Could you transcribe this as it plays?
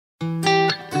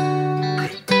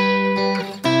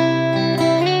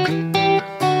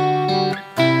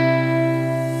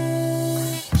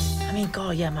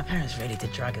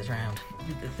drag us round.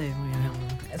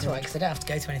 That's right, because I don't have to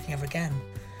go to anything ever again.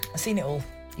 I've seen it all.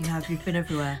 You've been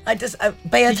everywhere. I just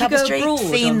Bayard Tapestry,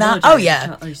 seen that. Oh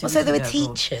yeah. Also, there were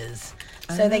teachers.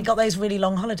 So they got those really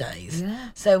long holidays. Yeah.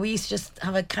 So we used to just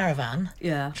have a caravan,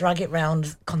 drag it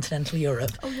round continental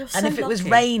Europe. Oh, you're so and if it was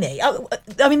lucky. rainy,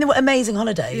 I mean, they were amazing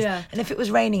holidays. Yeah. And if it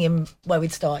was raining in where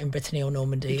we'd start in Brittany or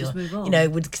Normandy, just move on.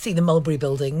 we'd see the Mulberry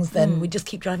buildings, then we'd just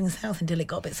keep driving south until it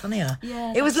got a bit sunnier.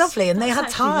 Yeah, it was lovely, and they had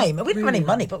actually time. We didn't have any really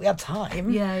money, but we had time.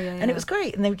 Yeah. And it was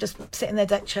great. And they would just sit in their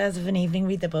deck chairs of an evening,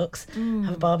 read their books,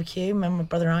 have a barbecue. And my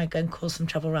brother and I go and cause some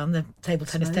trouble around the table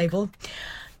tennis table.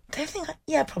 Don't think,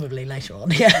 probably later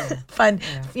on. Find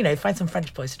some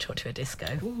French boys to talk to a disco.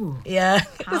 Ooh, it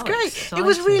was great. exciting. It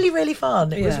was really, really fun.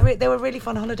 They were really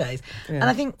fun holidays. And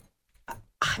I think,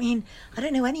 I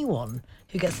don't know anyone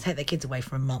who gets to take their kids away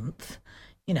for a month.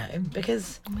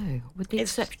 Because no, with the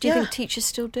exception, do you think teachers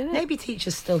still do it? Maybe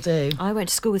teachers still do. I went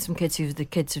to school with some kids who were the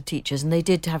kids of teachers, and they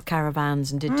did have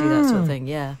caravans and did do that sort of thing.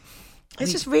 Yeah,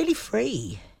 it's just really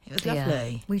free. It was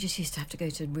lovely. We just used to have to go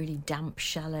to really damp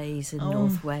chalets in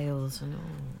North Wales and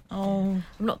all.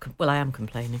 I'm not. Well, I am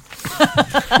complaining.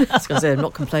 I was going to say I'm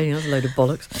not complaining. That's a load of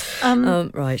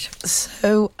bollocks. Right.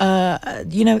 So,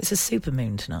 it's a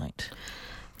supermoon tonight.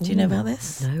 Do you know about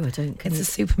this? No, I don't. It's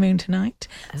a supermoon tonight.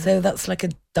 So that's like a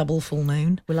double full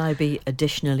moon. Will I be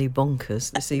additionally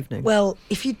bonkers this evening? Well,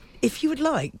 if you would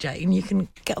like, Jane, you can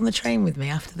get on the train with me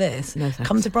after this. No, thanks.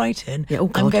 Come to Brighton. Yeah, oh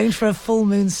God. I'm going for a full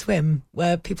moon swim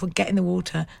where people get in the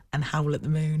water and howl at the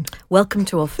moon. Welcome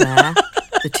to Off Air.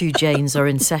 The two Janes are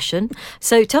in session.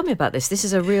 So tell me about this. This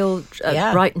is a real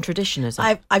Brighton tradition, isn't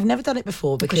it? I've never done it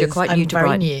before because you're quite new to very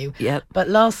Brighton. new. Yep. But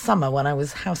last summer when I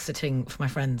was house sitting for my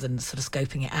friends and sort of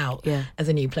scoping it out as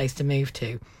a new place to move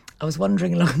to, I was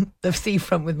wandering along the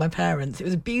seafront with my parents. It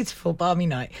was a beautiful, balmy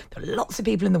night. There were lots of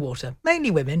people in the water, mainly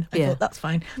women. I thought, that's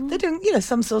fine. They're doing,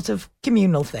 some sort of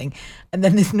communal thing. And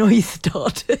then this noise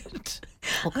started.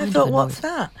 I thought, what's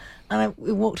that? And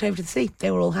we walked over to the sea.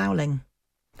 They were all howling.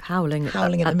 Howling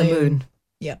at the moon.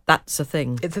 Yeah. That's a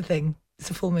thing. It's a thing. It's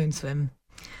a full moon swim.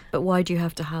 But why do you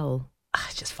have to howl?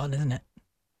 It's just fun, isn't it?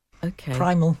 Okay.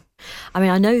 Primal. I mean,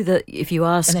 I know that if you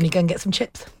ask... And then you go and get some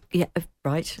chips. Yeah,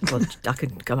 right. Well,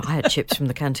 I had chips from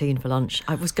the canteen for lunch.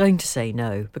 I was going to say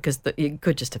no, because you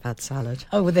could just have had salad.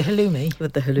 Oh, with the halloumi?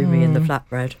 With the halloumi and the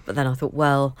flatbread. But then I thought,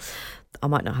 well, I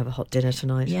might not have a hot dinner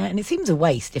tonight. Yeah, and it seems a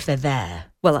waste if they're there.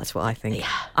 Well, that's what I think. Yeah.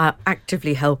 I'm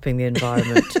actively helping the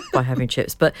environment by having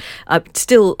chips. But I'm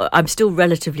still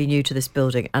relatively new to this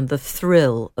building, and the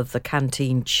thrill of the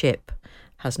canteen chip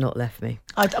has not left me.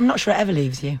 I'm not sure it ever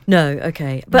leaves you. No,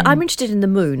 okay. But I'm interested in the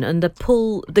moon and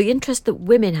the interest that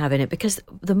women have in it, because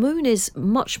the moon is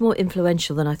much more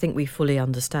influential than I think we fully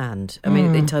understand. I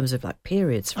mean, in terms of like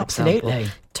periods, for example.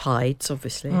 Tides,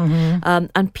 obviously.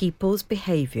 And people's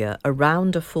behaviour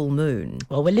around a full moon.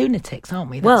 Well, we're lunatics, aren't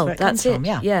we? That's it. From,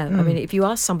 yeah. I mean, if you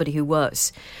ask somebody who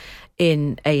works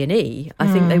in A&E, I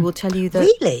think they will tell you that...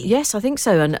 Really? Yes, I think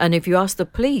so. And if you ask the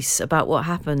police about what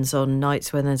happens on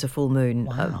nights when there's a full moon,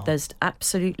 there's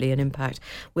absolutely an impact.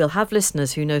 We'll have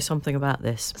listeners who know something about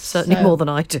this, certainly more than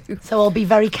I do. So I'll be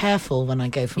very careful when I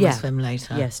go for my swim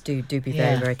later. Yes, do be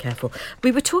very, very careful.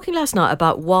 We were talking last night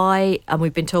about why, and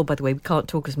we've been told, by the way, we can't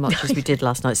talk as much as we did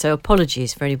last night, so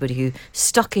apologies for anybody who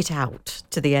stuck it out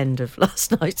to the end of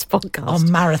last night's podcast.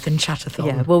 On marathon chatathon.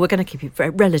 Yeah, well, we're going to keep it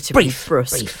relatively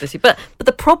brusque. But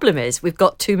the problem is we've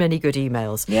got too many good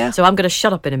emails. Yeah. So I'm going to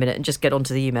shut up in a minute and just get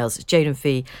onto the emails. It's Jane and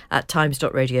Fee at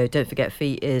times.radio. Don't forget,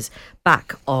 Fee is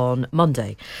back on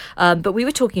Monday. But we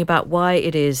were talking about why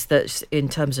it is that in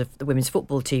terms of the women's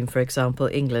football team, for example,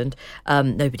 England,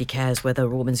 nobody cares whether a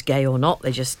woman's gay or not.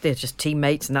 They're just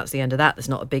teammates, and that's the end of that. There's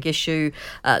not a big issue.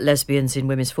 Lesbians in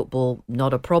women's football,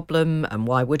 not a problem. And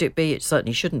why would it be? It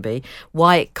certainly shouldn't be.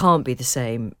 Why it can't be the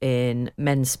same in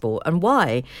men's sport, and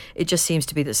why it just seems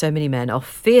to be that so many men are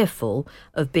fearful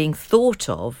of being thought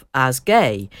of as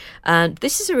gay. And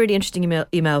this is a really interesting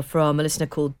email from a listener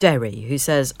called Derry, who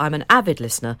says, I'm an avid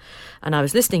listener, and I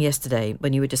was listening yesterday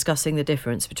when you were discussing the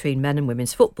difference between men and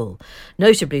women's football,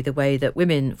 notably the way that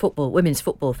women's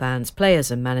football fans, players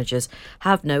and managers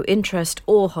have no interest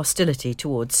or hostility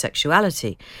towards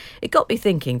sexuality. It got me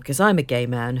thinking, because I'm a gay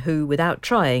man who, without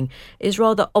trying, is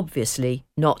rather obviously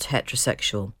not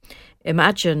heterosexual.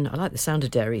 Imagine, I like the sound of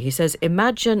Derry, he says,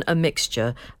 imagine a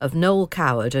mixture of Noel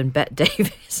Coward and Bette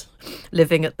Davis.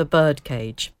 living at the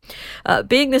birdcage.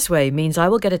 Being this way means I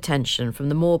will get attention from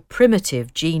the more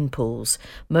primitive gene pools,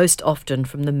 most often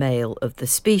from the male of the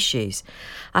species.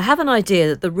 I have an idea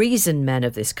that the reason men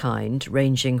of this kind,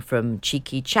 ranging from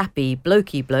cheeky chappy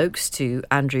blokey blokes to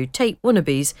Andrew Tate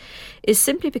wannabes, is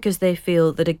simply because they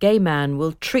feel that a gay man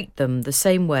will treat them the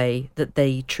same way that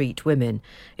they treat women.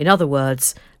 In other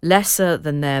words, lesser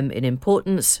than them in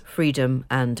importance, freedom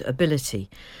and ability.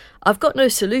 I've got no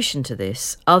solution to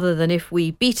this other than if we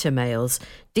beta males,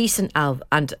 decent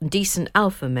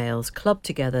alpha males club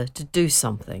together to do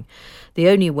something. The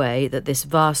only way that this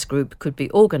vast group could be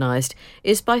organised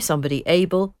is by somebody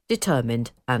able,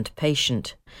 determined and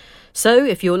patient. So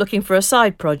if you're looking for a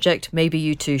side project, maybe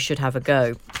you two should have a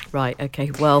go. Right,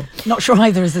 okay, well... Not sure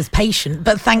either is as patient,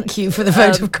 but thank you for the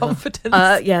vote of confidence.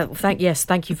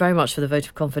 Thank you very much for the vote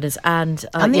of confidence. And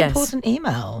the important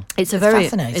email. It's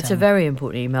fascinating. It's a very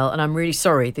important email, and I'm really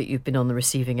sorry that you've been on the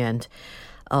receiving end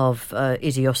of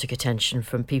idiotic attention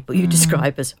from people you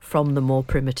describe as from the more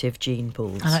primitive gene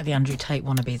pools. I like the Andrew Tate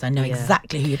wannabes. I know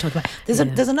exactly who you're talking about.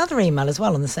 There's another email as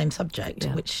well on the same subject,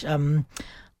 which...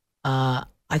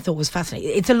 I thought was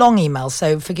fascinating. It's a long email,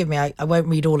 so forgive me, I won't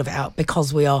read all of it out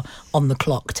because we are on the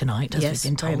clock tonight, as we've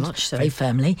been told, very much so. Very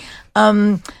firmly.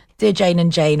 Dear Jane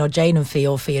and Jane, or Jane and Fee,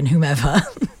 or Fee and whomever,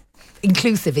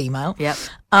 inclusive email. Yep.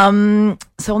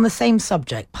 So on the same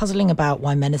subject, puzzling about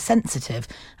why men are sensitive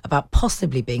about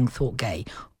possibly being thought gay,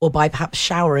 or by perhaps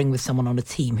showering with someone on a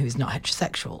team who is not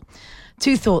heterosexual.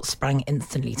 Two thoughts sprang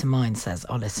instantly to mind, says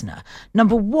our listener.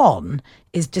 Number one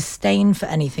is disdain for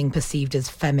anything perceived as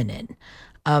feminine.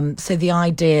 So the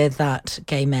idea that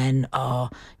gay men are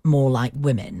more like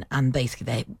women, and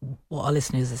basically what our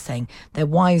listeners are saying, their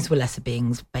wives were lesser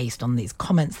beings based on these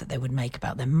comments that they would make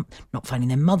about them not finding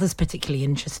their mothers particularly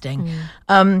interesting.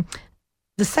 The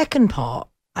second part,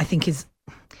 I think, is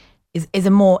a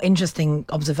more interesting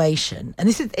observation, and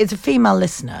it's a female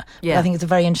listener, but I think it's a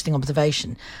very interesting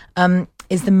observation,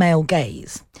 is the male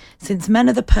gaze. Since men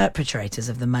are the perpetrators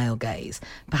of the male gaze,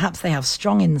 perhaps they have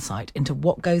strong insight into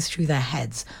what goes through their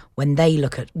heads when they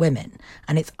look at women,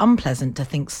 and it's unpleasant to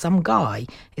think some guy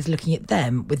is looking at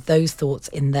them with those thoughts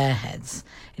in their heads.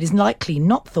 It is likely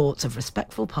not thoughts of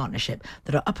respectful partnership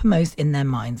that are uppermost in their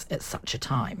minds at such a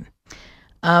time.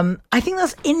 I think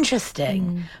that's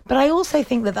interesting, but I also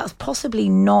think that that's possibly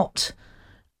not...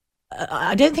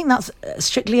 I don't think that's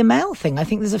strictly a male thing. I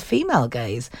think there's a female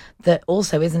gaze that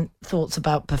also isn't thoughts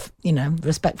about,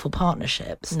 respectful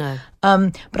partnerships. No.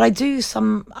 But I do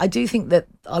think that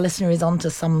our listener is onto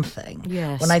something.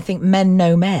 Yes. When I think men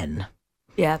know men.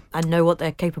 Yeah, and know what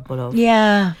they're capable of.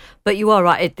 Yeah. But you are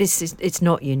right. It's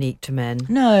not unique to men.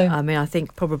 No. I mean, I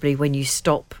think probably when you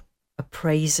stop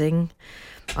appraising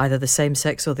either the same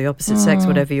sex or the opposite sex,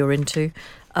 whatever you're into,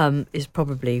 is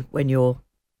probably when you're,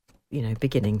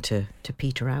 beginning to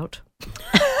peter out.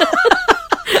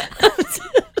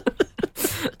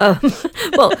 Well,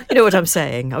 you know what I'm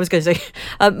saying. I was going to say,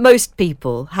 most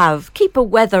people keep a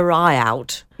weather eye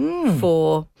out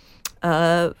for,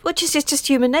 which is just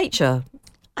human nature.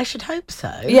 I should hope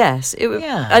so. Yes.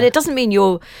 And it doesn't mean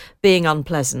you're being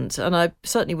unpleasant. And I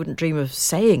certainly wouldn't dream of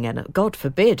saying anything. God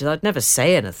forbid. I'd never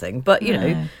say anything. But,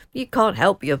 you can't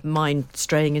help your mind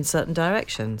straying in certain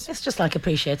directions. It's just like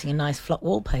appreciating a nice flat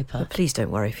wallpaper. But please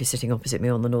don't worry if you're sitting opposite me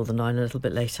on the Northern Line a little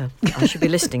bit later. I should be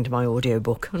listening to my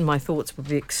audiobook and my thoughts would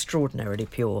be extraordinarily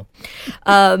pure.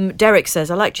 Derek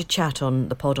says, I liked your chat on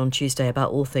the pod on Tuesday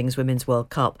about all things Women's World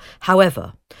Cup.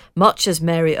 However, much as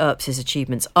Mary Earps'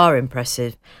 achievements are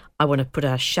impressive, I want to put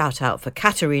a shout out for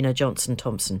Katarina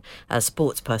Johnson-Thompson as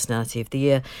Sports Personality of the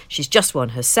Year. She's just won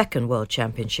her second World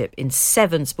Championship in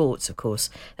 7 sports, of course,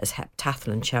 as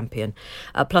heptathlon champion.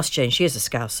 Plus, Jane, she is a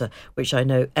Scouser, which I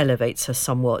know elevates her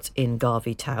somewhat in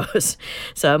Garvey Towers.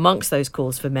 So amongst those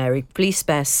calls for Mary, please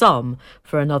spare some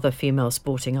for another female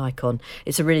sporting icon.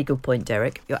 It's a really good point,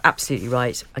 Derek. You're absolutely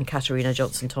right. And Katarina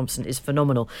Johnson-Thompson is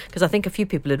phenomenal, because I think a few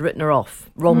people had written her off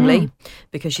wrongly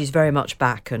because she's very much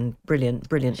back and brilliant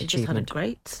She just had a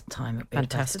great time at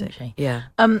Budapest, fantastic, didn't she? Yeah.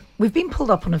 We've been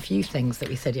pulled up on a few things that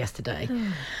we said yesterday.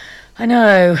 I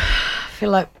know. I feel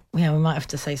like we might have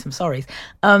to say some sorries.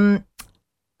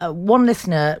 One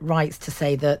listener writes to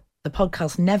say that the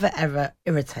podcast never ever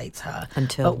irritates her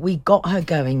but we got her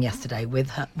going yesterday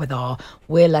with our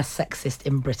 "We're Less Sexist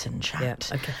in Britain"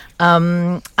 chat. Yeah, okay.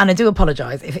 And I do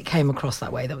apologise if it came across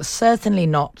that way. That was certainly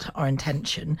not our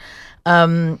intention.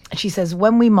 She says,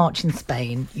 when we march in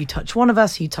Spain, you touch one of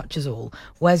us, you touch us all.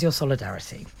 Where's your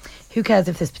solidarity? Who cares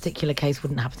if this particular case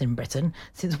wouldn't happen in Britain?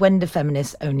 Since when do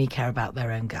feminists only care about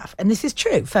their own gaff? And this is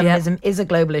true. Feminism is a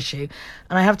global issue.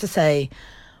 And I have to say,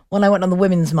 When I went on the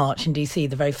Women's March in DC,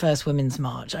 the very first Women's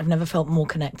March, I've never felt more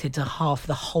connected to half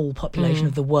the whole population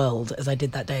of the world as I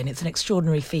did that day. And it's an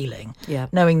extraordinary feeling,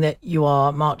 knowing that you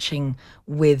are marching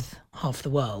with half the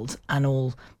world and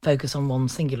all focus on one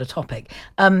singular topic.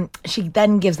 She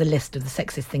then gives a list of the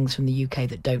sexist things from the UK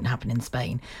that don't happen in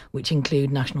Spain, which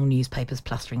include national newspapers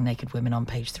plastering naked women on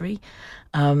page 3,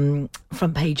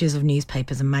 front pages of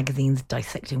newspapers and magazines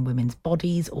dissecting women's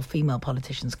bodies or female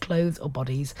politicians' clothes or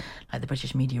bodies, like the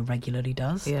British media regularly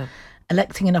does.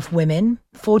 Electing enough women.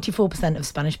 44% of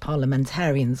Spanish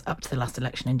parliamentarians up to the last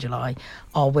election in July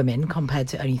are women, compared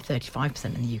to only 35%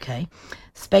 in the UK.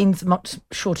 Spain's much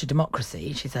shorter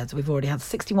democracy, she says. We've already had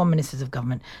 61 ministers of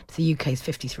government to the UK's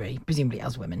 53, presumably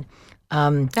as women. They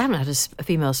haven't had a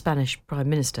female Spanish prime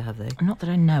minister, have they? Not that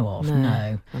I know of,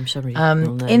 no. I'm sure you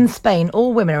will know. In Spain,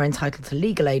 all women are entitled to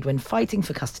legal aid when fighting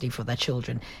for custody for their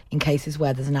children in cases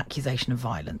where there's an accusation of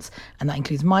violence. And that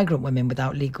includes migrant women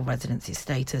without legal residency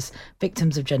status,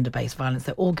 victims of gender-based violence.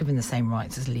 They're all given the same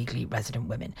rights as legally resident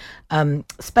women.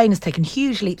 Spain has taken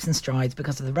huge leaps and strides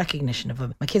because of the recognition of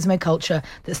a machismo culture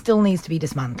that still needs to be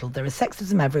dismantled. There is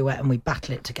sexism everywhere and we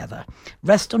battle it together.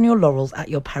 Rest on your laurels at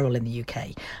your peril in the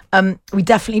UK. We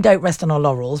definitely don't rest on our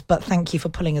laurels, but thank you for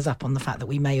pulling us up on the fact that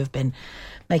we may have been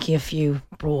making a few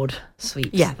broad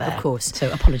sweeps there. Of course.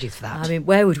 So apologies for that. I mean,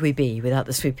 where would we be without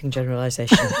the sweeping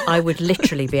generalisation? I would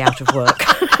literally be out of work.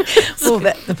 Well,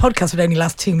 the podcast would only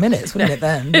last 2 minutes, wouldn't it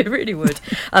then? It really would.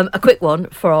 A quick one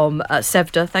from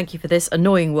Sevda. Thank you for this.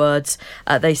 Annoying words.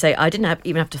 They say, I didn't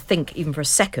even have to think even for a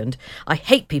second. I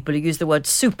hate people who use the word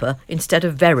super instead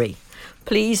of very.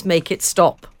 Please make it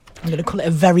stop. I'm going to call it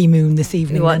a very moon this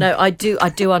evening. Well, no, I do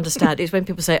understand. It's when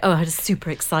people say, "Oh, I had a super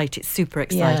exciting."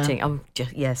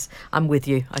 Yeah. I'm with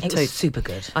you. It was super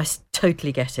good. I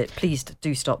totally get it. Please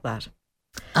do stop that.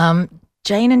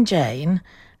 Jane and Jane,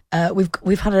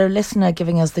 we've had a listener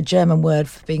giving us the German word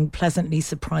for being pleasantly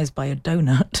surprised by a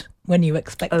donut when you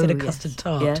expected a custard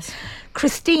tart. Yes.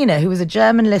 Christina, who is a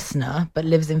German listener but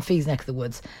lives in Fee's neck of the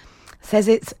woods, says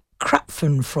it's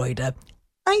Krapfenfreude.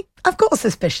 I've got a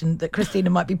suspicion that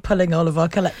Christina might be pulling all of our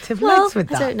collective legs with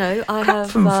that. I don't know.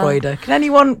 Krapfenfreude. Can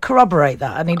anyone corroborate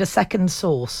that? I need a second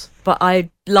source. But I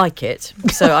like it,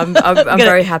 so I'm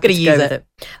very happy to go with it.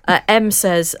 M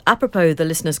says, apropos the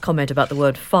listener's comment about the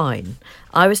word fine,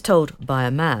 I was told by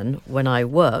a man when I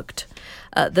worked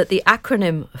that the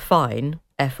acronym FINE,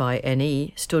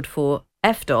 F-I-N-E, stood for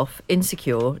effed off,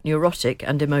 insecure, neurotic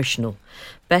and emotional.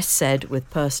 Best said with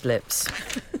pursed lips.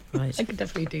 Right. I could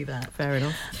definitely do that. Fair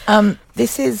enough.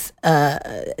 This is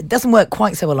it doesn't work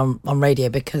quite so well on radio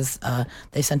because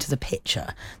they sent us a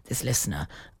picture, this listener.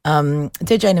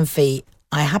 Dear Jane and Fee,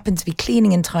 I happened to be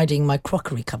cleaning and tidying my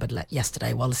crockery cupboard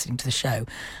yesterday while listening to the show.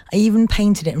 I even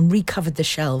painted it and recovered the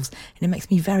shelves, and it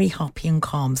makes me very happy and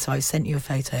calm, so I sent you a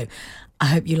photo. I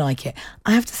hope you like it.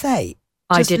 I have to say,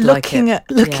 I did like it.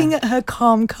 Looking at her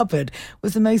calm cupboard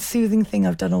was the most soothing thing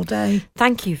I've done all day.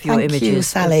 Thank you for your images,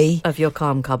 Sally, of your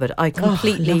calm cupboard. I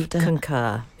completely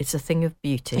concur. It's a thing of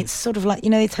beauty. It's sort of like,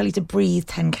 they tell you to breathe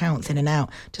 10 counts in and out.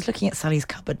 Just looking at Sally's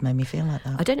cupboard made me feel like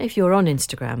that. I don't know if you're on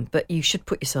Instagram, but you should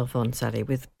put yourself on, Sally,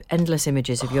 with endless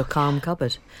images of your calm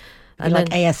cupboard. And like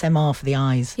ASMR for the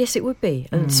eyes. Yes, it would be.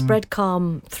 And spread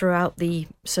calm throughout the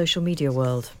social media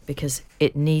world because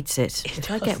it needs it. If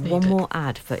I get one more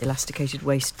ad for elasticated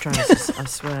waist trousers, I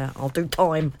swear I'll do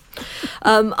time.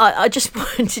 I just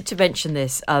wanted to mention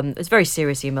this. It's a very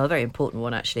serious email, a very important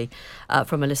one actually,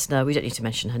 from a listener. We don't need to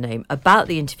mention her name, about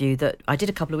the interview that I did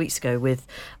a couple of weeks ago with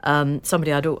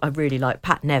somebody I really like,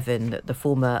 Pat Nevin, the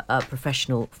former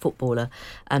professional footballer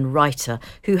and writer,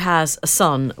 who has a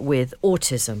son with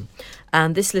autism.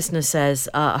 And this listener says,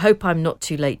 I hope I'm not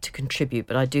too late to contribute,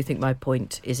 but I do think my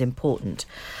point is important.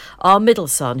 Our middle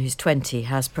son, who's 20,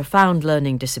 has profound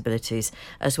learning disabilities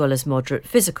as well as moderate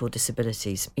physical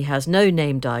disabilities. He has no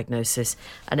name diagnosis,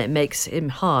 and it makes it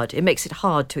hard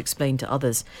to explain to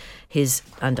others his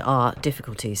and our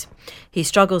difficulties. He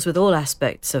struggles with all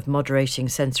aspects of moderating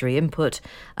sensory input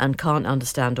and can't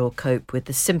understand or cope with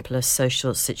the simplest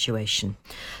social situation.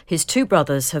 His two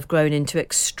brothers have grown into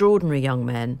extraordinary young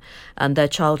men, and their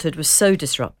childhood was so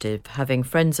disruptive. Having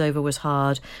friends over was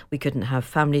hard. We couldn't have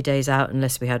family days out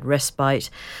unless we had respite.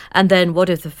 And then what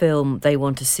if the film they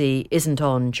want to see isn't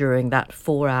on during that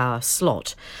 4-hour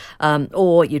slot?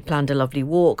 Or you'd planned a lovely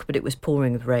walk, but it was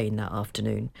pouring with rain that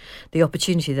afternoon. The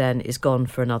opportunity then is gone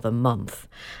for another month.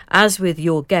 As with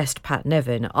your guest, Pat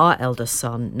Nevin, our eldest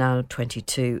son, now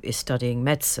 22, is studying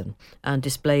medicine and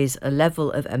displays a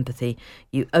level of empathy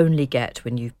you only get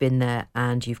when you've been there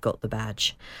and you've got the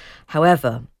badge.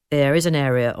 However, there is an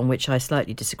area on which I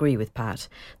slightly disagree with Pat.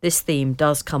 This theme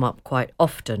does come up quite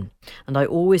often, and I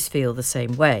always feel the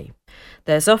same way.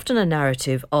 There's often a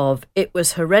narrative of, it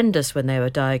was horrendous when they were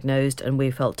diagnosed and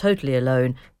we felt totally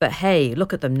alone, but hey,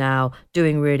 look at them now,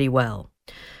 doing really well.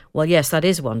 Well, yes, that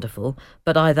is wonderful,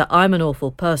 but either I'm an awful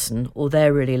person or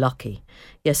they're really lucky.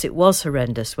 Yes, it was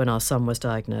horrendous when our son was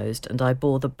diagnosed, and I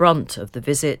bore the brunt of the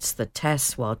visits, the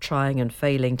tests while trying and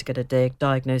failing to get a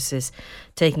diagnosis,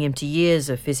 taking him to years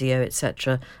of physio,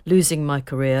 etc., losing my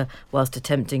career whilst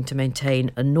attempting to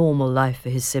maintain a normal life for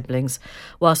his siblings,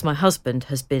 whilst my husband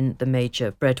has been the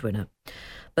major breadwinner.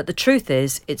 But the truth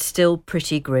is, it's still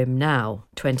pretty grim now,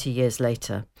 20 years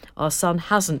later. Our son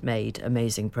hasn't made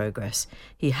amazing progress.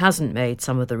 He hasn't made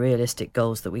some of the realistic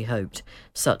goals that we hoped,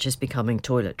 such as becoming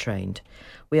toilet trained.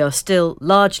 We are still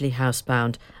largely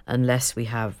housebound unless we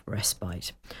have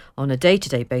respite. On a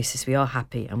day-to-day basis, we are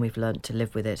happy and we've learnt to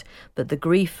live with it. But the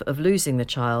grief of losing the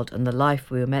child and the life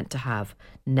we were meant to have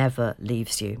never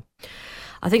leaves you.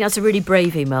 I think that's a really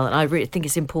brave email, and I really think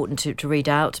it's important to read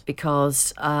out,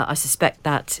 because I suspect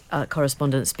that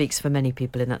correspondence speaks for many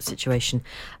people in that situation.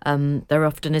 There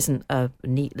often isn't a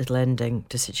neat little ending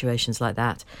to situations like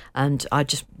that, and I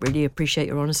just really appreciate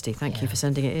your honesty. Thank you for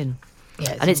sending it in.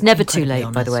 Yeah, and it's never too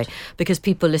late, by the way, because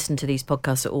people listen to these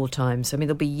podcasts at all times. I mean,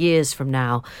 there'll be years from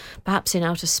now, perhaps in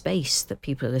outer space, that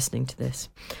people are listening to this.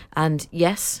 And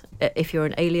yes, if you're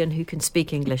an alien who can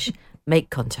speak English,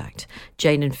 make contact.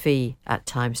 Jane and Fee at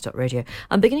times.radio.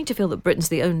 I'm beginning to feel that Britain's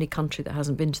the only country that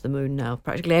hasn't been to the moon now.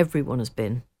 Practically everyone has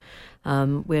been.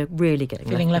 We're really getting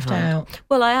feeling left out.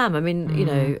 Well, I am. I mean, you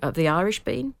know, have the Irish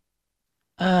been?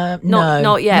 No,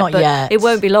 not yet. Not but yet. It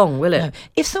won't be long, will it? No.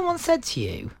 If someone said to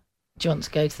you, "Do you want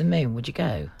to go to the moon?" Would you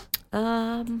go?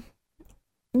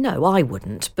 No, I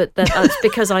wouldn't. But that's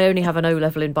because I only have an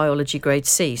O-level in biology grade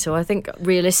C. So I think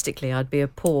realistically, I'd be a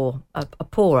poor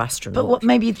astronaut. But what?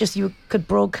 Maybe just you could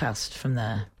broadcast from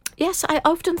there. Yes, I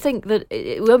often think that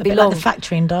it won't be long. Like the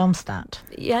factory in Darmstadt.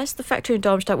 Yes, the factory in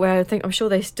Darmstadt, where I'm sure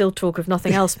they still talk of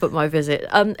nothing else but my visit.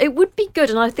 It would be good,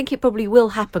 and I think it probably will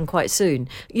happen quite soon.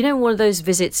 You know, one of those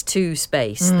visits to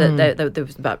space that there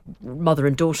was about mother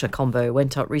and daughter combo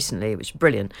went up recently, which is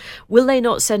brilliant. Will they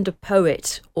not send a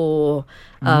poet or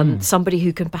somebody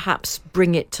who can perhaps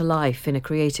bring it to life in a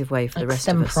creative way for the rest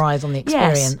of us? Extemporize on the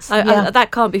experience. Yes,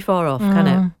 that can't be far off, can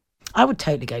it? I would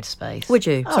totally go to space. Would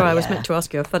you? Sorry, I was meant to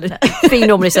ask you. Fee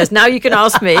normally says, now you can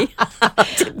ask me.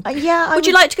 Would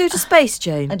you like to go to space,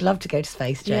 Jane? I'd love to go to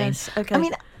space, Jane. Yes, okay. I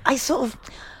mean, I sort of...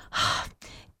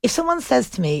 If someone says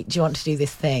to me, "Do you want to do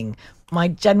this thing?" my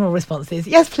general response is,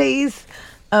 "Yes, please."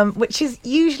 Which is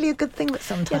usually a good thing, but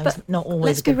sometimes not always.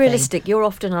 Let's be realistic. You're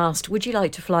often asked, would you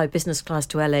like to fly business class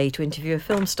to LA to interview a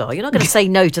film star? You're not going to say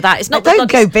no to that. It's not. I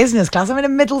don't go business class. I'm in a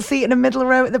middle seat in a middle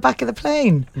row at the back of the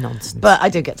plane. Nonsense. But I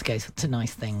do get to go to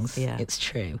nice things. Yeah, it's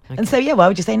true. Okay. And so, why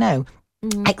would you say no?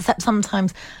 Except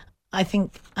sometimes I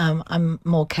think I'm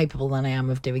more capable than I am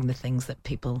of doing the things that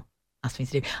people asked me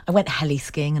to do. I went heli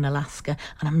skiing in Alaska,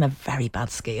 and I'm a very bad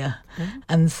skier.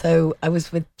 And so I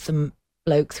was with some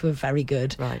blokes who were very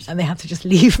good, right, and they had to just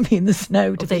leave me in the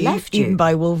snow to be eaten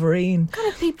by Wolverine. What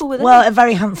kind of people were they? Well, a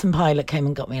very handsome pilot came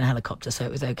and got me in a helicopter, so it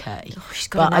was okay. Oh, she's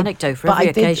got an anecdote for every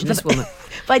occasion, this woman.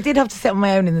 But I did have to sit on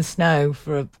my own in the snow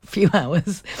for a few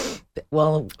hours.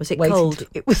 Well, was it cold?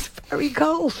 It was very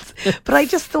cold. But I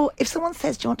just thought, if someone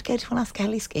says, "Do you want to go to Alaska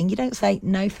heli skiing?" you don't say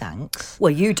no, thanks. Well,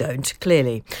 you don't,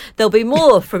 clearly. There'll be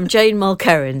more from Jane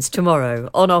Mulkerrins tomorrow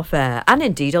on Off Air, and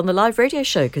indeed on the live radio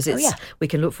show, because we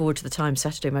can look forward to the Times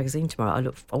Saturday magazine tomorrow.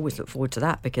 I always look forward to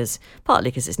that,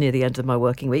 partly because it's near the end of my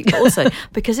working week, but also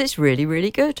because it's really,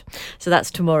 really good. So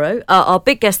that's tomorrow. Our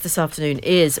big guest this afternoon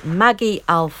is Maggie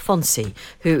Alphonsi,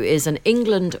 who is an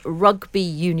England Rugby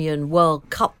Union World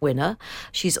Cup winner.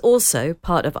 She's also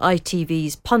part of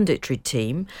ITV's punditry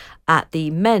team at the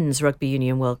Men's Rugby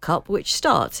Union World Cup, which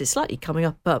starts, it's slightly coming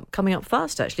up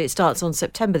fast actually. It starts on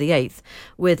September the 8th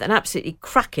with an absolutely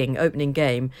cracking opening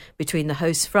game between the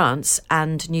hosts France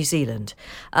and New Zealand.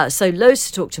 So loads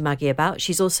to talk to Maggie about.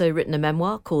 She's also written a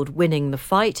memoir called Winning the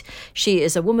Fight. She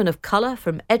is a woman of colour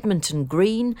from Edmonton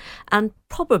Green, and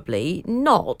probably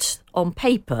not, on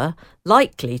paper,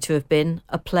 likely to have been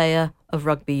a player of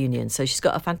rugby union. So she's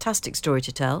got a fantastic story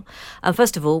to tell. And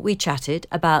first of all, we chatted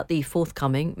about the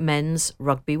forthcoming Men's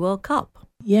Rugby World Cup.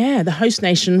 Yeah, the host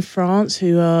nation, France,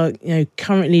 who are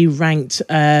currently ranked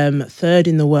third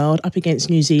in the world, up against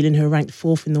New Zealand, who are ranked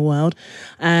fourth in the world.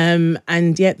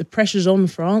 And yet the pressure's on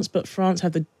France, but France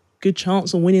have the good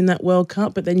chance of winning that World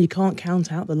Cup, but then you can't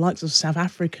count out the likes of South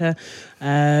Africa,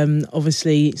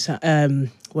 obviously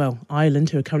Ireland,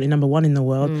 who are currently number 1 in the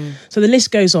world. So the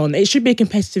list goes on. It should be a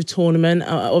competitive tournament.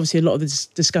 Obviously, a lot of the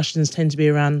discussions tend to be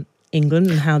around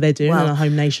England and how they're doing in our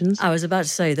home nations. I was about to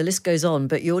say the list goes on,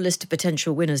 but your list of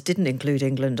potential winners didn't include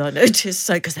England, I noticed,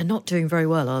 so because they're not doing very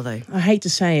well, are they? I hate to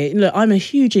say it. Look, I'm a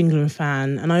huge England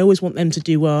fan and I always want them to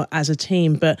do well as a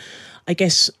team, but I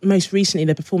guess most recently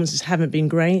their performances haven't been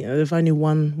great. They've only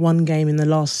won 1 game in the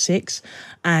last 6,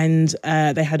 and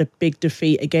they had a big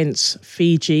defeat against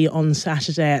Fiji on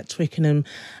Saturday at Twickenham,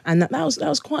 and that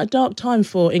was quite a dark time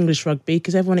for English rugby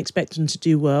because everyone expected them to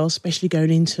do well, especially going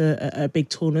into a big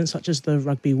tournament such as the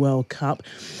Rugby World Cup.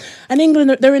 And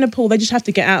England, they're in a pool. They just have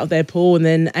to get out of their pool and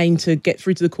then aim to get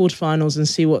through to the quarterfinals and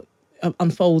see what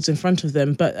unfolds in front of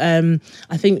them. But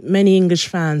I think many English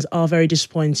fans are very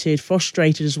disappointed,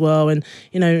 frustrated as well, and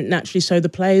naturally so the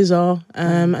players are,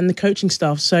 and the coaching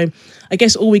staff. So I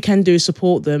guess all we can do is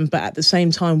support them, but at the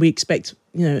same time we expect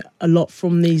a lot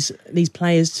from these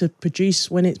players to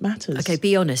produce when it matters. Okay,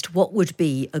 be honest, what would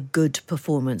be a good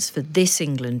performance for this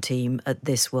England team at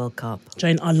this World Cup?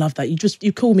 Jane, I love that.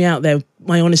 You called me out there,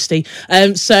 my honesty.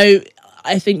 So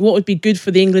I think what would be good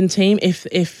for the England team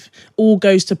if all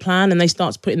goes to plan and they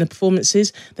start to put in the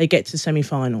performances, they get to the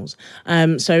semi-finals.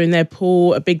 So in their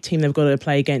pool, a big team they've got to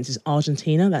play against is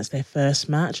Argentina. That's their first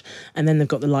match. And then they've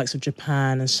got the likes of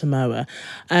Japan and Samoa.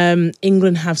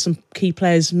 England have some key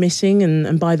players missing.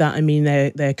 And by that, I mean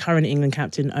their current England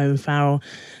captain, Owen Farrell,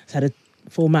 has had a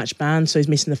 4-match ban, so he's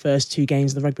missing the first 2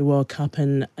 games of the Rugby World Cup,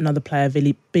 and another player,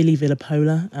 Billy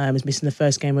Villapola, is missing the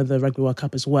first game of the Rugby World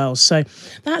Cup as well. So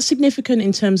that's significant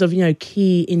in terms of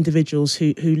key individuals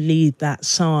who lead that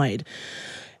side.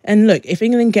 And look, if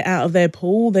England get out of their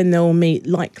pool, then they'll meet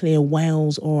likely a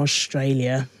Wales or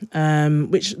Australia,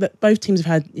 which both teams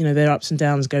have had their ups and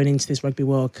downs going into this Rugby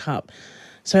World Cup.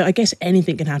 So I guess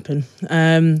anything can happen.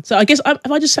 So I guess,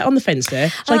 have I just sat on the fence there?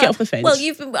 Should I get off the fence? Well,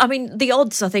 the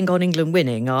odds, I think, on England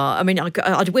winning are,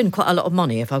 I'd win quite a lot of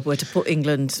money if I were to put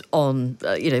England on,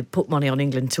 put money on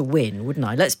England to win, wouldn't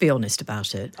I? Let's be honest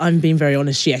about it. I'm being very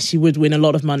honest. Yes, you would win a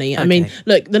lot of money. Okay. I mean,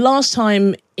 look, the last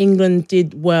time England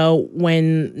did well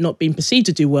when not being perceived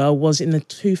to do well was in the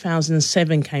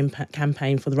 2007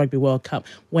 campaign for the Rugby World Cup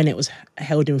when it was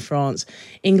held in France.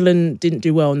 England didn't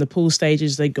do well in the pool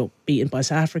stages. They got beaten by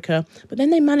South Africa, but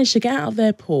then they managed to get out of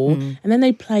their pool and then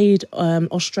they played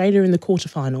Australia in the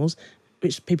quarterfinals,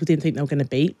 which people didn't think they were going to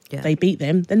beat. Yeah. They beat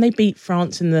them. Then they beat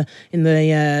France in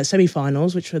the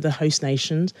semi-finals, which were the host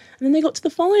nations, and then they got to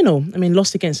the final.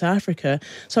 Lost against South Africa.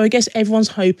 So I guess everyone's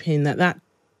hoping that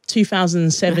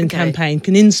 2007 campaign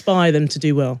can inspire them to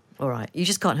do well. All right, you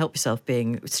just can't help yourself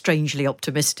being strangely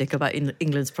optimistic about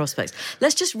England's prospects.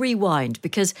 Let's just rewind,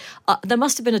 because there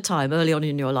must have been a time early on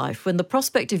in your life when the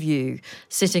prospect of you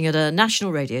sitting at a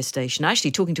national radio station,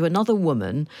 actually talking to another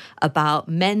woman about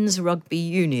men's rugby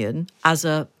union as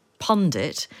a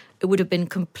pundit, it would have been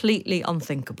completely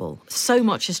unthinkable. So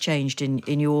much has changed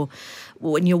in your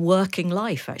working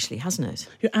life, actually, hasn't it?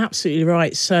 You're absolutely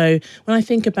right. So when I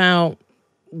think about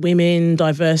women,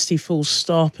 diversity full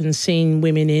stop, and seeing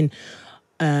women in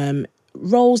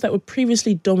roles that were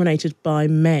previously dominated by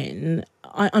men,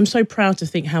 I'm so proud to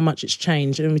think how much it's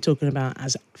changed. And we're talking about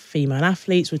as female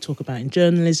athletes, we're talking about in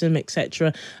journalism,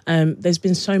 etc. There's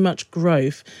been so much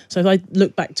growth. So if I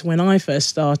look back to when I first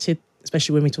started,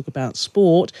 especially when we talk about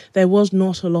sport, there was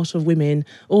not a lot of women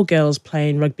or girls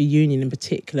playing rugby union in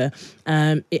particular.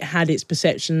 It had its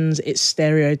perceptions, its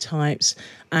stereotypes.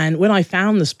 And when I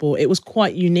found the sport, it was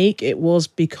quite unique. It was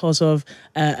because of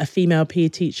a female PE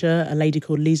teacher, a lady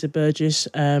called Lisa Burgess,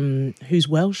 who's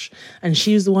Welsh. And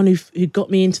she was the one who got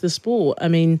me into the sport.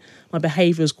 My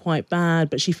behaviour was quite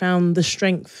bad, but she found the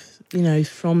strength,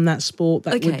 from that sport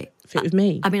that would fit with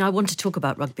me. I want to talk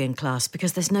about rugby in class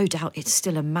because there's no doubt it's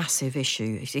still a massive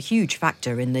issue. It's a huge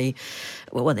factor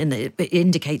it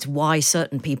indicates why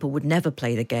certain people would never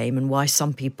play the game and why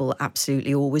some people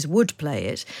absolutely always would play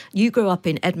it. You grew up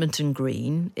in Edmonton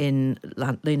Green in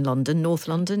London, North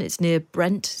London. It's near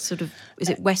Brent, sort of. Is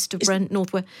it west of Brent,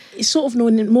 northwest? It's sort of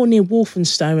more near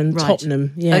Walthamstow and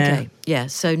Tottenham. Yeah. Okay. Yeah.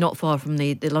 So not far from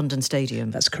the London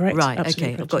Stadium. That's correct. Right.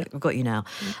 Absolutely okay. correct. I've got you now.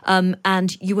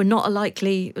 And you were not a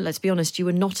likely. Let's be honest. You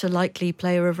were not a likely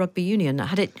player of rugby union.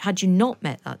 Had you not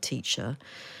met that teacher,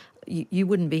 you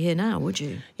wouldn't be here now, would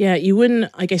you? Yeah, you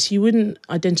wouldn't. I guess you wouldn't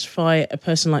identify a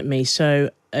person like me. So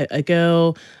a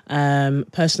girl,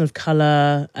 person of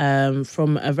colour,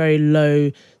 from a very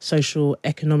low social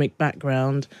economic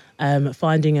background,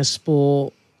 finding a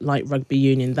sport like rugby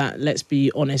union. That, let's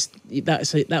be honest,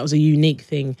 that was a unique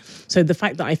thing. So the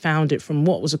fact that I found it from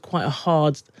what was quite a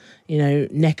hard,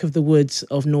 neck of the woods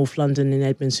of North London in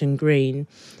Edmonton Green,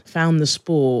 found the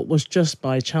sport was just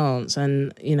by chance.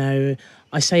 And,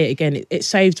 I say it again, it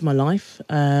saved my life.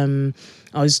 I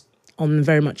was on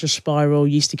very much a spiral,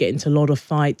 used to get into a lot of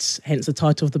fights, hence the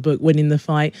title of the book, Winning the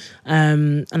Fight.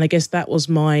 And I guess that was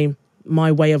my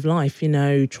way of life,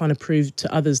 trying to prove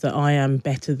to others that I am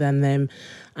better than them.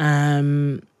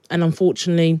 And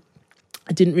unfortunately,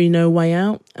 I didn't really know a way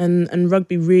out. And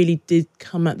rugby really did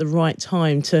come at the right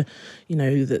time to,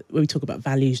 when we talk about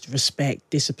values, respect,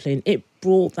 discipline, it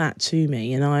brought that to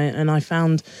me. And I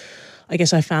found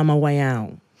my way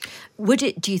out. Would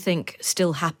it, do you think,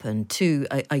 still happen to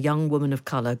a young woman of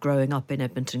colour growing up in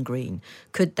Edmonton Green?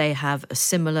 Could they have a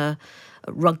similar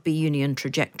rugby union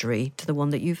trajectory to the one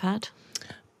that you've had?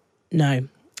 No.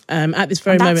 At this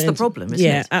very moment, that's the problem,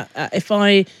 isn't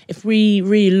it? If we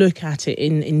really look at it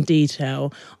in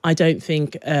detail, I don't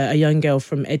think a young girl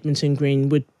from Edmonton Green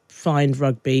would find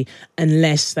rugby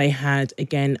unless they had,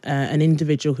 again, an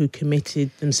individual who committed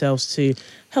themselves to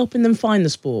helping them find the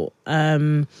sport.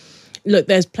 Look,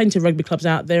 there's plenty of rugby clubs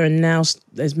out there, and now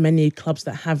there's many clubs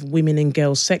that have women and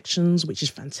girls sections, which is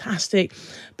fantastic.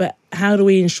 But how do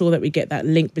we ensure that we get that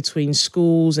link between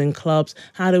schools and clubs?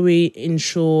 How do we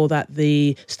ensure that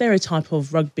the stereotype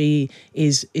of rugby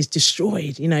is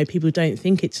destroyed? People don't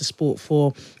think it's a sport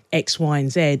for X, Y,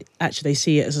 and Z. Actually, they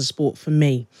see it as a sport for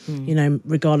me,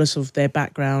 regardless of their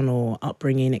background or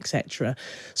upbringing, etc.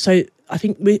 So I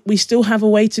think we still have a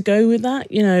way to go with that.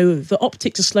 The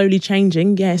optics are slowly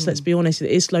changing. Yes, let's be honest,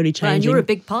 it is slowly changing. And you're a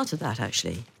big part of that,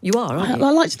 actually. You are, aren't you?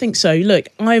 I like to think so. Look,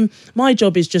 my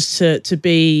job is just to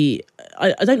be.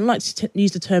 I don't like to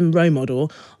use the term role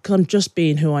model, because I'm just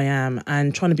being who I am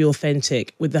and trying to be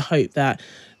authentic, with the hope that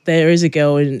there is a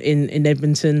girl in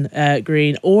Edmonton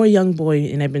Green, or a young boy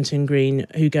in Edmonton Green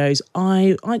who goes,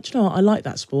 I like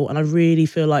that sport, and I really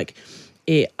feel like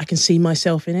I can see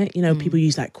myself in it. People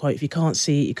use that quote, if you can't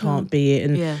see it, you can't be it.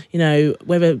 And,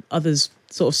 whether others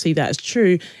sort of see that as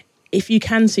true, if you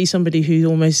can see somebody who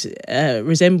almost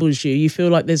resembles you, you feel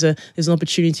like there's an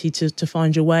opportunity to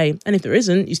find your way. And if there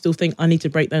isn't, you still think, I need to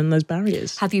break down those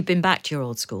barriers. Have you been back to your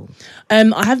old school? I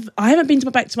haven't been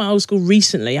back to my old school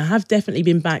recently. I have definitely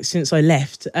been back since I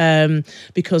left,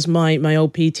 because my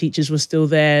old PE teachers were still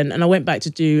there, and I went back to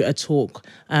do a talk.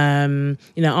 I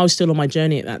was still on my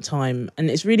journey at that time, and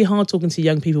it's really hard talking to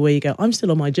young people where you go, I'm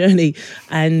still on my journey,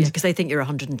 and because they think you're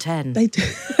 110. They do.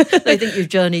 They think your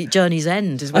journey's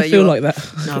end is where you like that.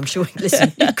 No, I'm sure.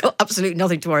 Listen, you've got absolutely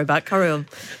nothing to worry about. Carry on.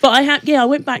 But I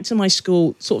went back to my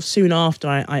school sort of soon after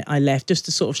I left, just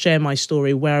to sort of share my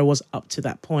story, where I was up to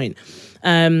that point.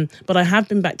 But I have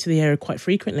been back to the area quite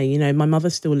frequently. My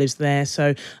mother still lives there,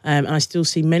 so and I still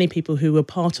see many people who were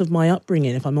part of my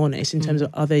upbringing, if I'm honest, in terms of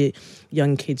other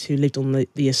young kids who lived on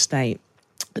the estate.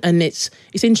 And it's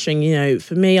interesting,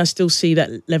 for me, I still see that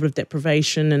level of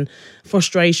deprivation and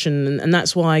frustration, and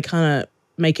that's why I kind of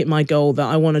make it my goal that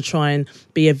I want to try and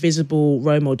be a visible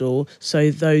role model,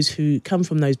 so those who come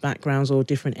from those backgrounds or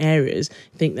different areas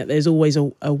think that there's always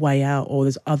a way out, or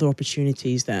there's other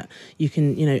opportunities that you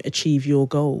can, achieve your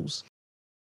goals.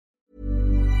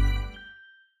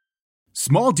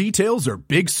 Small details are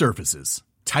big surfaces.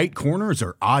 Tight corners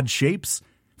are odd shapes.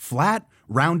 Flat,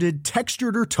 rounded,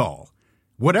 textured, or tall.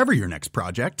 Whatever your next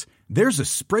project, there's a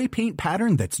spray paint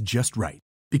pattern that's just right.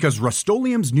 Because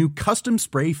Rust-Oleum's new Custom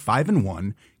Spray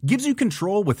 5-in-1 gives you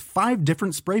control with 5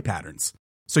 different spray patterns.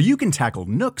 So you can tackle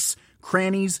nooks,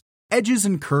 crannies, edges,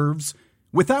 and curves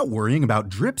without worrying about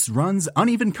drips, runs,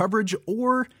 uneven coverage,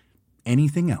 or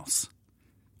anything else.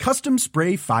 Custom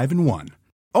Spray 5-in-1.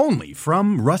 Only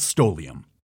from Rust-Oleum.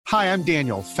 Hi, I'm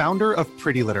Daniel, founder of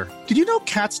Pretty Litter. Did you know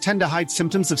cats tend to hide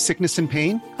symptoms of sickness and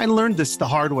pain? I learned this the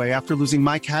hard way after losing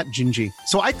my cat, Gingy.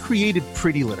 So I created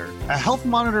Pretty Litter, a health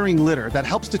monitoring litter that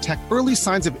helps detect early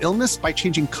signs of illness by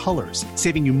changing colors,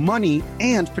 saving you money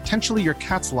and potentially your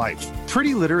cat's life.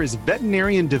 Pretty Litter is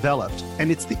veterinarian developed,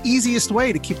 and it's the easiest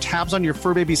way to keep tabs on your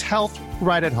fur baby's health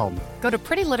right at home. Go to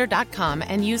prettylitter.com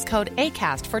and use code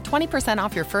ACAST for 20%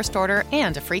 off your first order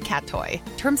and a free cat toy.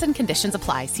 Terms and conditions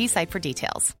apply. See site for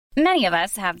details. Many of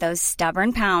us have those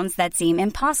stubborn pounds that seem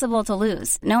impossible to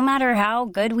lose, no matter how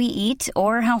good we eat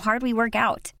or how hard we work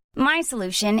out. My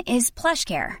solution is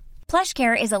PlushCare.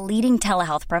 PlushCare is a leading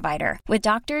telehealth provider with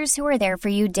doctors who are there for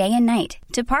you day and night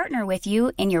to partner with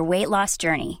you in your weight loss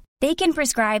journey. They can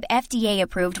prescribe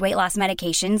FDA-approved weight loss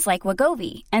medications like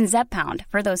Wegovy and Zepbound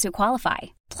for those who qualify.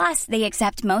 Plus, they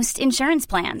accept most insurance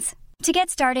plans. To get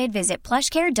started, visit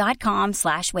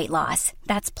plushcare.com/weight loss.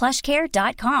 That's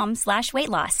plushcare.com/weight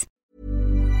loss.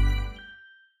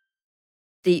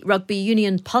 The rugby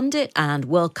union pundit and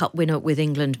World Cup winner with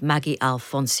England, Maggie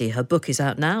Alphonsi. Her book is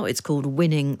out now. It's called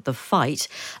Winning the Fight.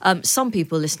 Some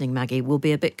people listening, Maggie, will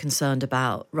be a bit concerned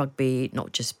about rugby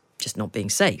not just not being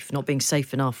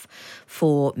safe enough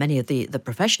for many of the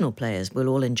professional players. We'll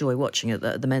all enjoy watching it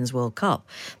at the Men's World Cup.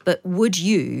 But would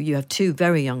you have two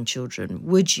very young children,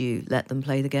 would you let them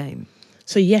play the game?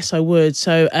 So yes, I would.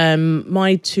 So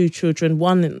my two children,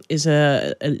 one is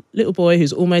a little boy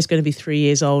who's almost going to be 3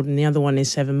 years old, and the other one is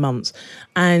 7 months.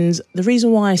 And the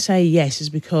reason why I say yes is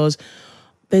because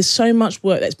there's so much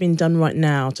work that's been done right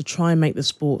now to try and make the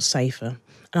sport safer.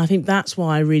 And I think that's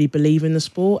why I really believe in the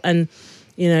sport. And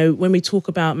you know, when we talk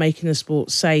about making the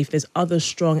sport safe, there's other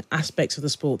strong aspects of the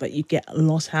sport that you get a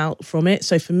lot out from it.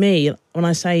 So for me, when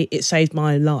I say it saved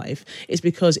my life, it's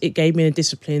because it gave me the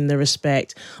discipline, the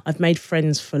respect. I've made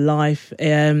friends for life.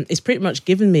 It's pretty much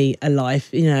given me a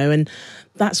life, you know, and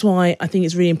that's why I think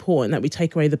it's really important that we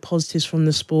take away the positives from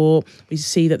the sport. We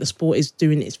see that the sport is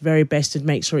doing its very best to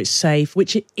make sure it's safe,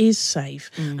 which it is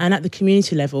safe. And at the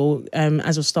community level,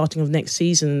 as of starting of next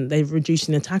season, they're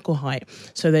reducing the tackle height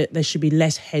so that there should be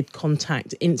less head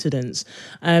contact incidents.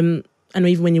 And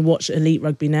even when you watch elite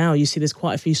rugby now, you see there's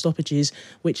quite a few stoppages,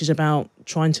 which is about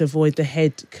trying to avoid the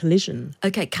head collision.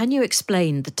 OK, can you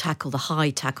explain the high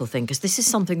tackle thing? Because this is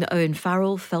something that Owen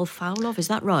Farrell fell foul of, is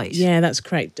that right? Yeah, that's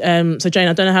correct. So Jane,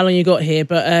 I don't know how long you got here,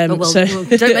 but... well,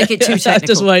 don't make it too technical.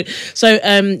 Just won't. So,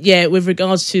 with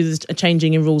regards to the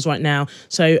changing in rules right now,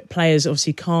 so players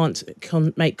obviously can't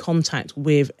make contact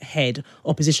with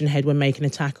opposition head when making a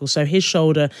tackle. So his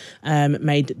shoulder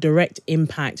made direct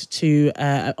impact to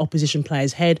opposition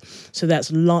player's head. So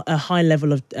that's a high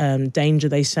level of danger,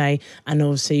 they say. And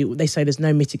obviously, they say there's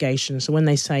no mitigation. So when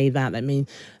they say that means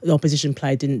the opposition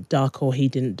player didn't duck or he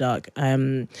didn't duck.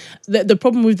 The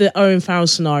problem with the Owen Farrell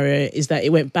scenario is that it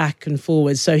went back and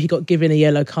forward. So he got given a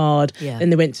yellow card, then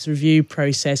they went to the review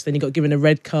process, then he got given a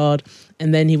red card,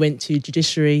 and then he went to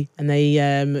judiciary and they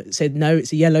said, no,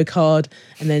 it's a yellow card.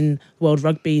 And then World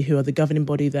Rugby, who are the governing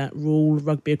body that rule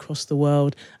rugby across the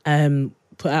world,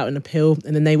 put out an appeal,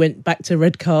 and then they went back to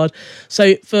red card.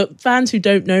 So for fans who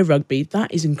don't know rugby,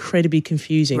 that is incredibly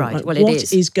confusing. Right, like, well, it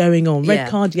what is going on? Yeah.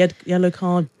 Red card, yellow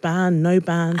card, ban, no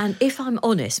ban. And if I'm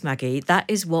honest, Maggie, that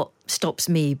is what stops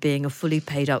me being a fully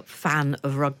paid up fan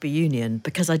of rugby union,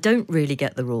 because I don't really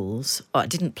get the rules. I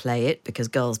didn't play it because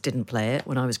girls didn't play it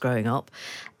when I was growing up,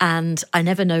 and I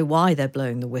never know why they're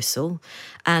blowing the whistle.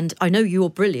 And I know you're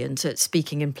brilliant at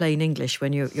speaking in plain English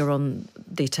when you're on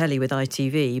the telly with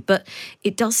ITV, but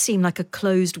it does seem like a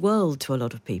closed world to a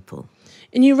lot of people.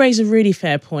 And you raise a really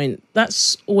fair point.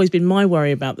 That's always been my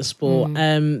worry about the sport.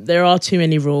 There are too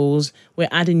many rules. We're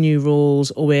adding new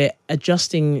rules, or we're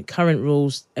adjusting current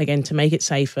rules, again, to make it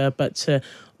safer, but to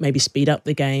maybe speed up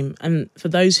the game. And for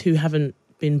those who haven't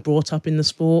been brought up in the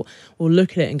sport will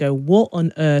look at it and go, what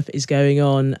on earth is going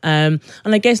on? And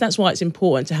I guess that's why it's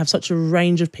important to have such a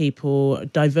range of people, a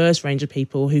diverse range of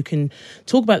people who can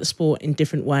talk about the sport in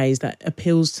different ways that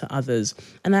appeals to others.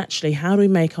 And actually, how do we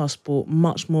make our sport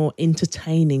much more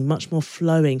entertaining, much more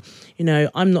flowing? You know,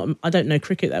 I don't know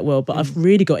cricket that well, but I've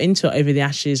really got into it over the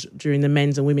Ashes, during the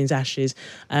men's and women's Ashes.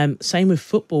 Same with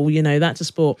football, you know, that's a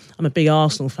sport. I'm a big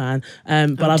Arsenal fan,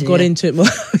 but I've got into it more.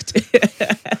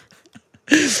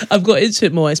 I've got into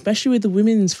it more, especially with the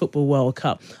Women's Football World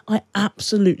Cup. I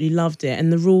absolutely loved it. And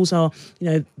the rules are, you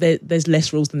know, there's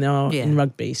less rules than there are in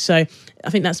rugby. So I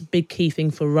think that's a big key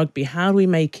thing for rugby. How do we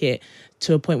make it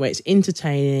to a point where it's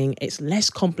entertaining, it's less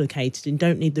complicated, and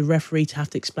don't need the referee to have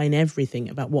to explain everything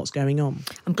about what's going on?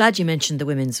 I'm glad you mentioned the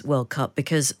Women's World Cup,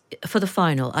 because for the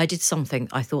final, I did something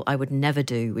I thought I would never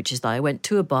do, which is that I went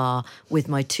to a bar with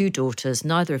my two daughters,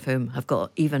 neither of whom have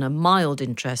got even a mild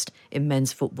interest in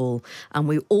men's football, and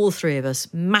we all three of us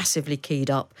massively keyed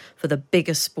up for the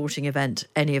biggest sporting event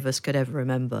any of us could ever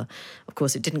remember. Of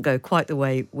course, it didn't go quite the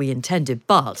way we intended,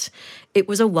 but it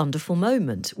was a wonderful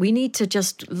moment. We need to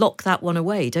just lock that one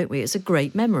away, don't we? It's a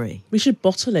great memory. We should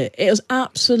bottle it. It was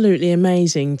absolutely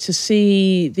amazing to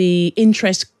see the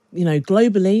interest, you know,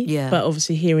 globally, but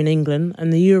obviously here in England.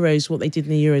 And the Euros, what they did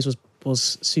in the Euros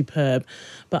was superb.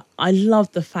 But I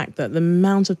loved the fact that the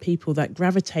amount of people that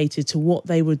gravitated to what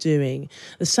they were doing.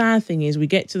 The sad thing is we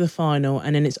get to the final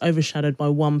and then it's overshadowed by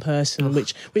one person,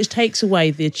 which takes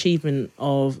away the achievement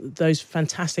of those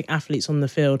fantastic athletes on the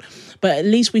field. But at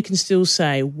least we can still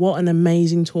say, what an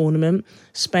amazing tournament.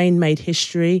 Spain made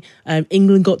history.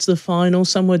 England got to the final.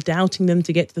 Some were doubting them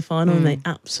to get to the final and they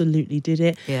absolutely did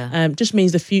it. Just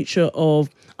means the future of,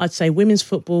 I'd say, women's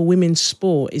football, women's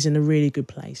sport is in a really good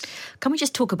place. Can we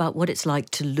just talk about what it's like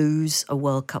to lose a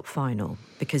World Cup final?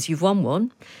 Because you've won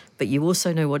one, but you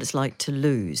also know what it's like to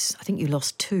lose. I think you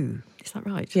lost 2. Is that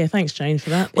right? Yeah, thanks, Jane, for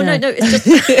that. Well, no, it's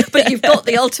just, but you've got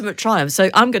the ultimate triumph.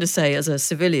 So I'm going to say, as a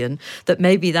civilian, that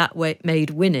maybe that made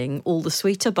winning all the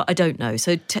sweeter, but I don't know.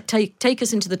 So take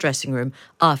us into the dressing room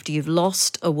after you've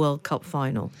lost a World Cup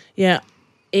final. Yeah,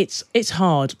 it's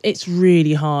hard. It's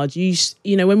really hard. You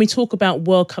know, when we talk about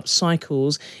World Cup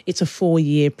cycles, it's a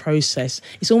 4-year process.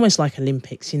 It's almost like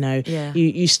Olympics, you know. Yeah.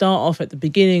 You start off at the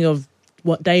beginning of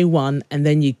day 1, and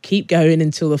then you keep going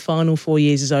until the final 4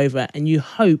 years is over, and you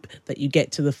hope that you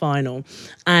get to the final.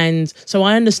 And so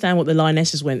I understand what the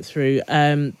Lionesses went through,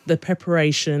 the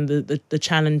preparation, the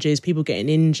challenges, people getting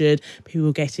injured,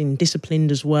 people getting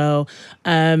disciplined as well.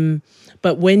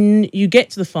 But when you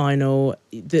get to the final,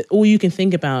 all you can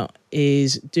think about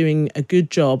is doing a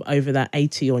good job over that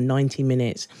 80 or 90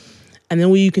 minutes. And then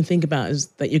all you can think about is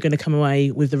that you're going to come away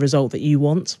with the result that you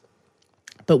want.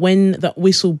 But when that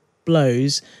whistle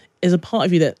blows, there's a part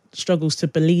of you that struggles to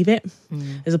believe it.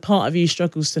 There's a part of you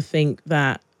struggles to think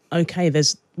that, okay,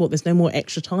 there's no more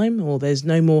extra time, or there's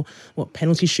no more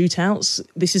penalty shootouts.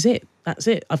 This is it. That's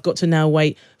it. I've got to now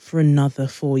wait for another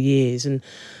 4 years. And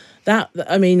that,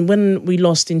 I mean, when we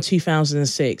lost in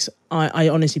 2006, I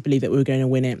honestly believed that we were going to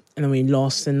win it, and then we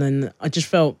lost, and then I just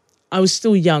felt, I was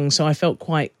still young, so I felt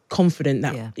quite confident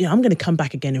that I'm going to come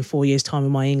back again in 4 years' time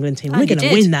with my England team. We're going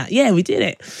to win that. Yeah, we did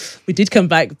it. We did come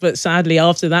back, but sadly,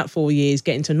 after that 4 years,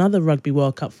 getting to another Rugby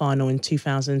World Cup final in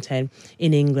 2010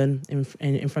 in England,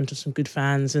 in front of some good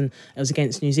fans, and it was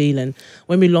against New Zealand.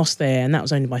 When we lost there, and that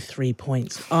was only by 3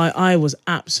 points, I was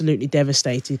absolutely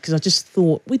devastated, because I just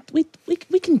thought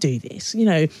we can do this. You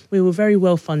know, we were very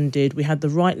well funded. We had the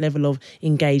right level of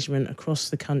engagement across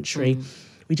the country.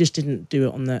 We just didn't do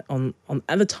it on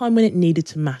at the time when it needed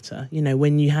to matter. You know,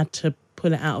 when you had to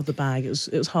pull it out of the bag, it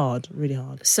was hard, really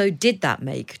hard. So did that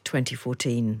make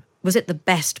 2014? Was it the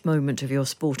best moment of your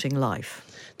sporting life?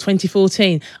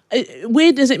 2014.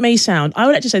 Weird as it may sound, I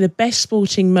would actually say the best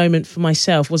sporting moment for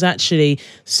myself was actually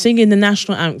singing the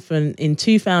national anthem in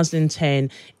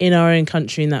 2010 in our own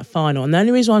country in that final. And the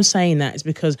only reason why I'm saying that is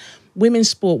because women's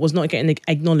sport was not getting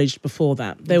acknowledged before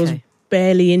that. There was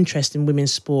barely interest in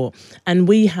women's sport, and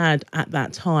we had at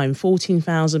that time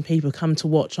 14,000 people come to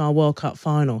watch our World Cup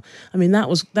final. I mean, that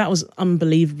was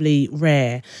unbelievably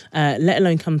rare, let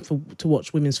alone come to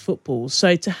watch women's football.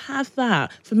 So to have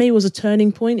that for me was a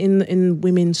turning point in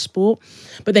women's sport.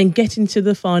 But then getting to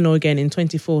the final again in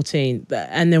 2014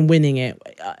 and then winning it,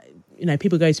 you know,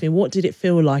 people go to me, what did it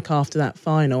feel like after that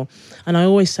final? And I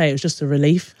always say it was just a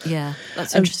relief. Yeah,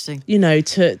 that's interesting. You know,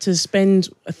 to spend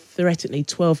theoretically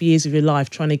 12 years of your life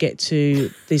trying to get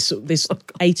to this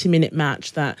 80-minute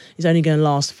match that is only going to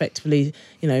last effectively,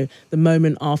 you know, the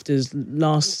moment after's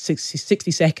last 60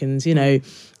 seconds, you know,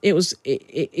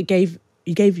 it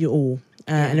gave you all.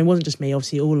 And it wasn't just me,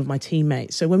 obviously all of my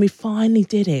teammates. So when we finally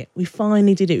did it, we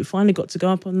finally got to go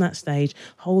up on that stage,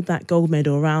 hold that gold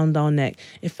medal around our neck.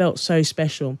 It felt so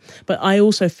special. But I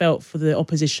also felt for the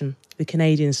opposition, the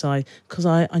Canadian side, because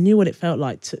I knew what it felt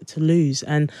like to lose.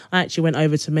 And I actually went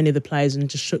over to many of the players and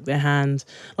just shook their hand,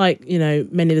 like, you know,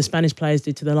 many of the Spanish players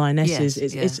did to the Lionesses.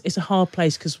 It's a hard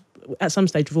place, because at some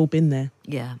stage we've all been there.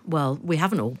 Yeah, well, we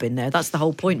haven't all been there. That's the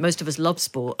whole point. Most of us love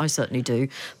sport. I certainly do.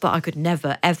 But I could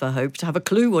never, ever hope to have a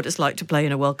clue what it's like to play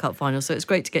in a World Cup final. So it's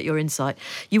great to get your insight.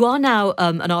 You are now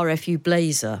an RFU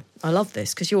Blazer. I love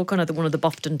this, because you're kind of one of the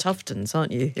Buffton Tuftons,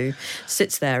 aren't you, who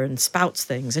sits there and spouts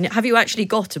things. And have you actually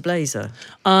got a blazer?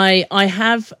 I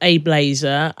have a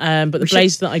blazer, but the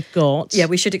blazer that I got... Yeah,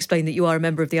 we should explain that you are a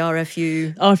member of the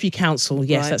RFU... RFU Council,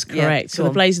 yes, right, that's correct. So the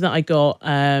blazer that I got,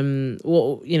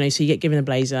 you know, so you get given a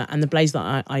blazer, and the blazer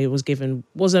that I was given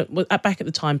was back at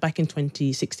the time, back in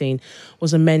 2016,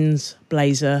 was a men's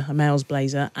blazer, a male's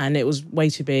blazer, and it was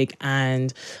way too big,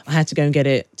 and I had to go and get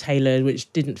it tailored,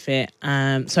 which didn't fit.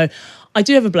 So I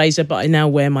do have a blazer, but I now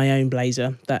wear my own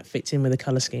blazer that fits in with the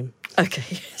colour scheme.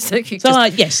 Okay.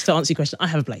 Yes, to answer your question, I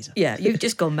have a blazer. Yeah, you've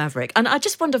just gone maverick. And I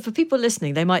just wonder, for people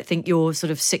listening, they might think you're sort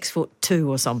of 6'2"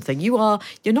 or something. You're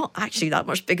not actually that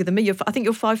much bigger than me. I think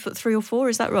you're 5'3" or 4",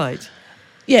 is that right?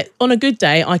 Yeah, on a good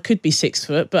day, I could be 6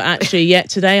 foot, but actually,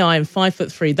 today I am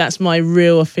 5'3". That's my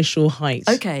real official height.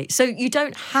 Okay, so you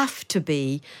don't have to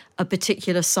be a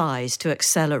particular size to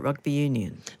excel at rugby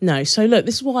union? No. So look,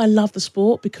 this is why I love the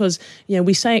sport, because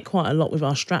we say it quite a lot with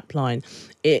our strapline.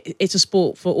 It's a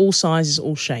sport for all sizes,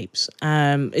 all shapes.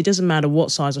 It doesn't matter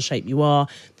what size or shape you are.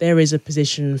 There is a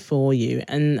position for you,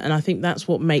 and I think that's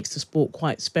what makes the sport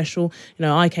quite special.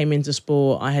 I came into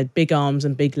sport, I had big arms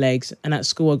and big legs, and at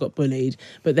school I got bullied.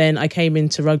 But then I came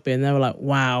into rugby, and they were like,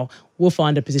 "Wow, we'll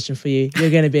find a position for you.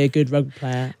 You're going to be a good rugby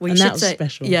player." Well, and that was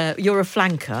special. Yeah, you're a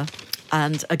flanker.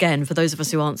 And again, for those of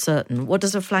us who aren't certain,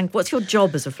 what's your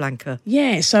job as a flanker?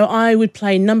 Yeah, so I would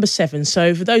play number 7.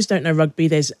 So for those who don't know rugby,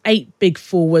 there's 8 big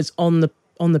forwards on the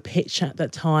pitch at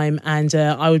that time, and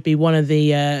I would be one of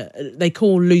the they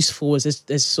call loose forwards.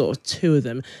 There's sort of 2 of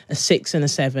them, a 6 and a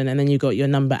 7, and then you've got your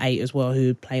number 8 as well,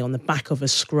 who play on the back of a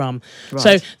scrum. Right.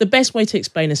 So the best way to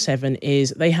explain a 7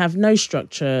 is they have no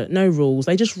structure, no rules.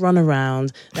 They just run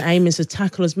around. The aim is to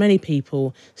tackle as many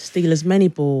people, steal as many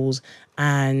balls,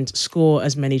 and score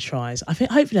as many tries. I think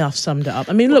hopefully I've summed it up.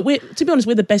 I mean, look, to be honest,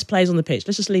 we're the best players on the pitch.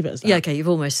 Let's just leave it as that. Yeah, okay, you've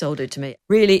almost sold it to me.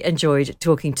 Really enjoyed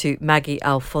talking to Maggie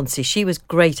Alphonsi. She was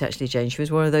great, actually, Jane. She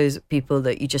was one of those people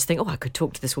that you just think, I could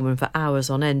talk to this woman for hours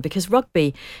on end, because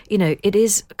rugby,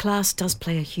 class does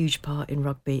play a huge part in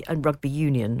rugby, and rugby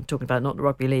union, I'm talking about, not the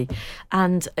rugby league.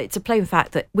 And it's a plain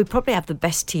fact that we probably have the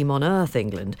best team on earth,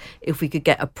 England, if we could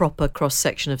get a proper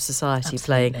cross-section of society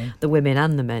playing the women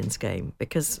and the men's game,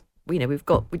 because we've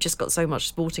just got so much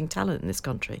sporting talent in this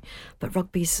country, but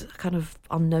rugby's a kind of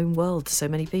unknown world to so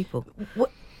many people.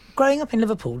 Growing up in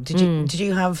Liverpool, did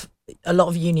you have a lot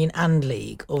of union and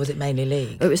league, or was it mainly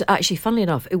league? It was actually, funnily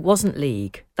enough, it wasn't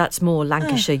league. That's more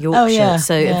Lancashire,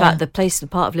 Yorkshire. In fact, the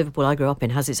part of Liverpool I grew up in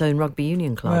has its own rugby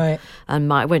union club. Right.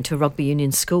 And I went to a rugby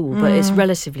union school, but it's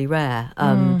relatively rare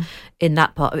in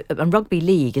that part. And rugby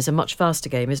league is a much faster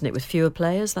game, isn't it, with fewer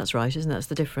players? That's right, isn't it? That's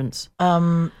the difference.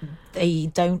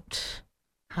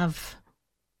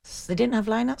 They didn't have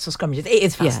line-outs or scrummages. It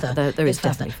is faster. Yeah, there is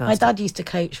definitely faster. My dad used to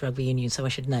coach rugby union, so I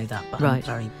should know that, but I'm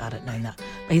very bad at knowing that.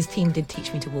 But his team did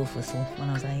teach me to wolf whistle when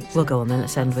I was 8. So we'll go on then,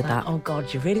 let's end with that. Oh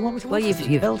God, you really want me to wolf whistle?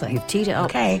 You've teed it up.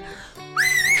 Okay.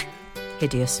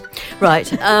 Hideous.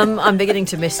 Right, I'm beginning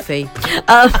to miss Fee.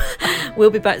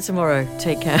 We'll be back tomorrow.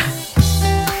 Take care.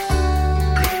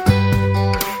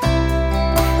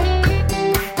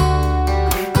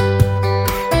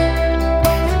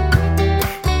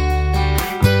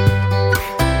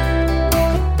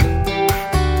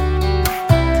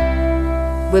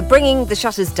 We're bringing the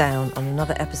shutters down on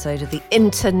another episode of the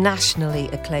internationally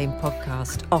acclaimed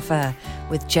podcast Off Air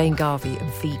with Jane Garvey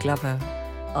and Fee Glover.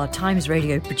 Our Times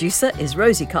Radio producer is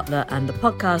Rosie Cutler, and the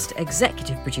podcast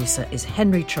executive producer is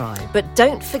Henry Tribe. But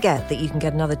don't forget that you can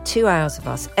get another 2 hours of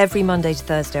us every Monday to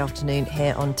Thursday afternoon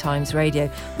here on Times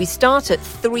Radio. We start at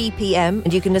 3 p.m.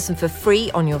 and you can listen for free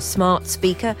on your smart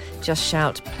speaker. Just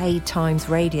shout Play Times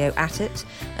Radio at it.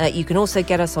 You can also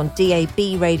get us on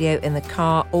DAB radio in the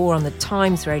car or on the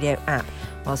Times Radio app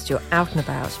whilst you're out and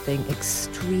about being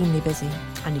extremely busy.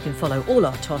 And you can follow all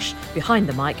our tosh behind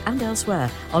the mic and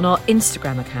elsewhere on our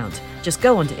Instagram account. Just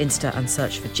go onto Insta and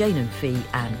search for Jane and Fee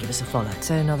and give us a follow.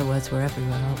 So in other words, we're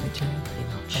everywhere, aren't we, Jane?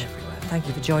 Pretty much everywhere. Thank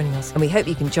you for joining us, and we hope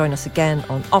you can join us again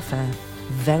on Off Air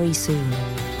very soon.